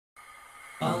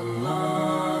But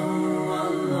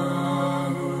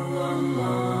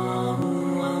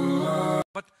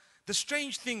the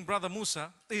strange thing, Brother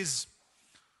Musa, is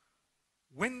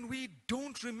when we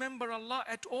don't remember Allah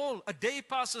at all, a day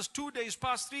passes, 2 days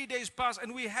pass, 3 days pass,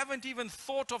 and we haven't even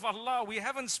thought of Allah, we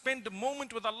haven't spent a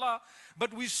moment with Allah,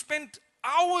 but we've spent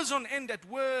hours on end at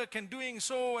work and doing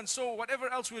so and so,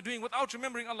 whatever else we're doing without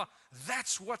remembering Allah.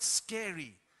 That's what's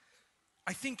scary.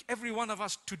 I think every one of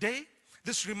us today,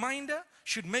 this reminder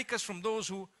should make us from those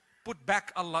who put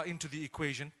back Allah into the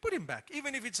equation. Put Him back.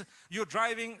 Even if it's you're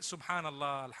driving,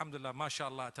 Subhanallah, Alhamdulillah,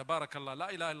 MashaAllah, Tabarakallah, La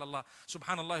ilaha illallah,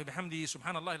 Subhanallah bihamdi,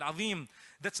 Subhanallah al-Azim.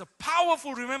 That's a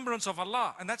powerful remembrance of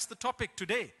Allah. And that's the topic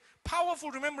today. Powerful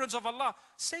remembrance of Allah.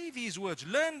 Say these words.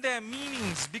 Learn their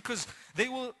meanings, because they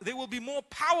will be more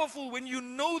powerful when you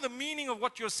know the meaning of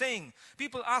what you're saying.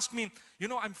 People ask me, you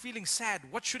know, I'm feeling sad.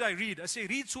 What should I read? I say,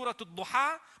 read Surah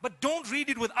Al-Duha, but don't read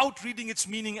it without reading its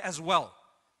meaning as well.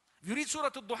 If you read Surah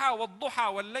Al-Duha,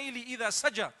 وَالضُّحَى وَاللَّيْلِ إِذَا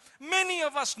سَجَى, many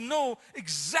of us know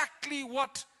exactly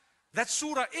what that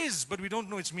surah is, but we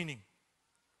don't know its meaning.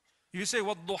 You say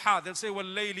وَالضُّحَى, they'll say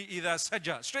وَاللَّيْلِ إِذَا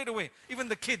سَجَى. Straight away, even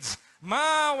the kids.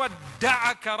 مَا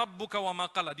وَدَّعَكَ رَبُّكَ وَمَا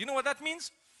قَلَى. Do you know what that means?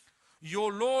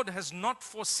 Your Lord has not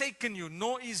forsaken you,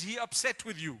 nor is He upset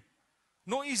with you,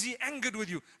 nor is He angered with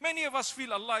you. Many of us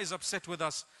feel Allah is upset with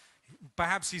us.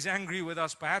 Perhaps He's angry with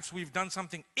us. Perhaps we've done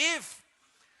something. If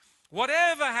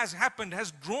whatever has happened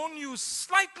has drawn you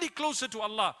slightly closer to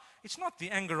Allah, it's not the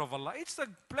anger of Allah, it's the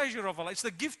pleasure of Allah, it's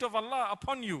the gift of Allah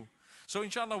upon you. So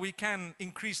inshallah we can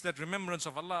increase that remembrance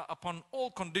of Allah upon all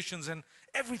conditions and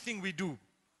everything we do.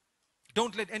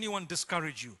 Don't let anyone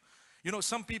discourage you. You know,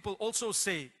 some people also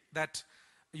say that,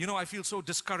 you know, I feel so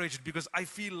discouraged because I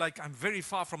feel like I'm very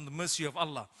far from the mercy of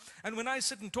Allah. And when I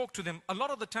sit and talk to them, a lot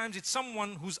of the times it's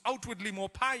someone who's outwardly more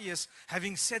pious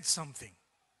having said something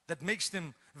that makes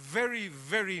them very,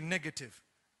 very negative.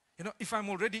 You know, if I'm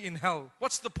already in hell,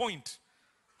 what's the point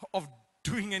of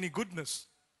doing any goodness?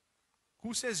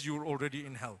 Who says you're already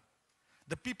in hell?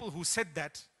 The people who said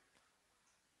that,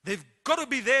 they've got to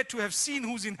be there to have seen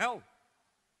who's in hell.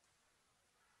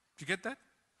 Do you get that?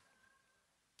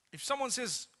 If someone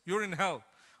says you're in hell,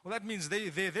 well, that means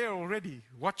they're there already,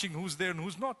 watching who's there and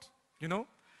who's not. You know?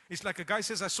 It's like a guy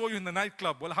says, I saw you in the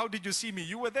nightclub. Well, how did you see me?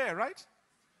 You were there, right?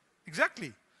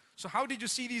 Exactly. So how did you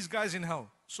see these guys in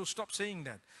hell? So stop saying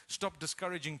that. Stop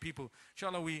discouraging people.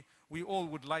 Inshallah, we all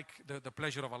would like the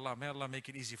pleasure of Allah. May Allah make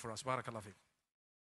it easy for us. Barakallahu fiqh.